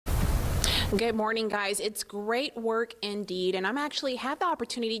Good morning, guys. It's great work indeed, and I'm actually have the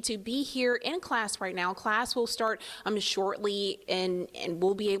opportunity to be here in class right now. Class will start shortly, and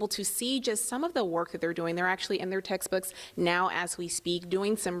we'll be able to see just some of the work that they're doing. They're actually in their textbooks now as we speak,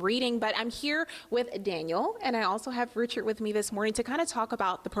 doing some reading. But I'm here with Daniel, and I also have Richard with me this morning to kind of talk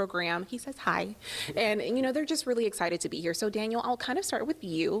about the program. He says hi, and you know they're just really excited to be here. So Daniel, I'll kind of start with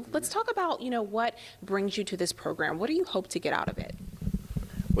you. Let's talk about what brings you to this program. What do you hope to get out of it?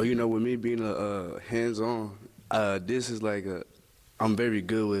 Well, with me being a hands-on, this is like I'm very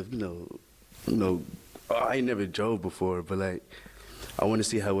good with, I ain't never drove before, but like, I want to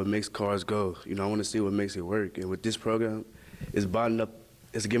see what makes cars go. I want to see what makes it work. And with this program, it's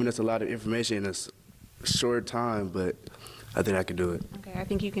giving us a lot of information in a short time, but I think I can do it. Okay, I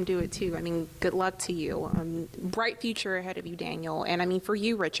think you can do it too. I mean, good luck to you. Bright future ahead of you, Daniel. And I mean, for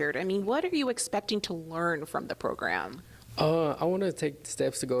you, Richard, what are you expecting to learn from the program? I want to take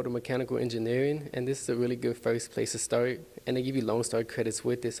steps to go to mechanical engineering, and this is a really good first place to start, and they give you Lone Star credits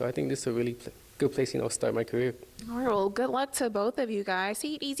with it, so I think this is a really good place, to start my career. All right, well, good luck to both of you guys.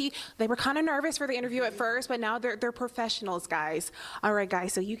 Take it easy. They were kind of nervous for the interview at first, but now they're professionals, guys. All right,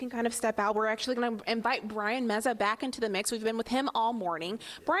 guys, so you can kind of step out. We're actually going to invite Brian Meza back into the mix. We've been with him all morning.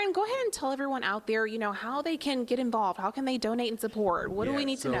 Brian, go ahead and tell everyone out there, how they can get involved. How can they donate and support? What do we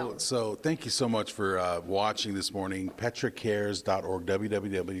need to know? So thank you so much for watching this morning. PetraCares.org,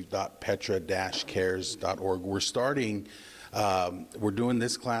 www.petra-cares.org. We're starting... we're doing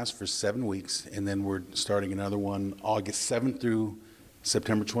this class for 7 weeks, and then we're starting another one August 7th through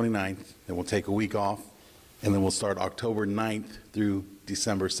September 29th. Then we'll take a week off, and then we'll start October 9th through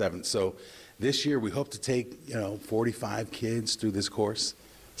December 7th. So this year we hope to take 45 kids through this course.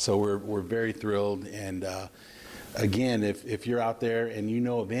 So we're very thrilled. And again, if you're out there and you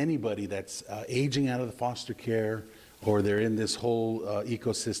know of anybody that's aging out of the foster care, or they're in this whole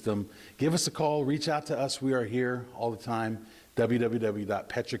ecosystem, give us a call, reach out to us. We are here all the time.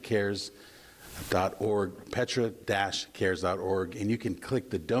 www.petracares.org, petra-cares.org, and you can click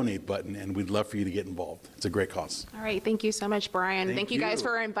the donate button, and we'd love for you to get involved. It's a great cause. All right, thank you so much, Brian. Thank you guys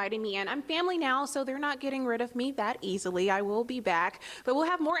for inviting me in. I'm family now, so they're not getting rid of me that easily. I will be back, but we'll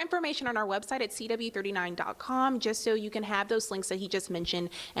have more information on our website at cw39.com, just so you can have those links that he just mentioned,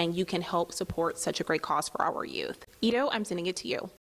 and you can help support such a great cause for our youth. Ito, I'm sending it to you.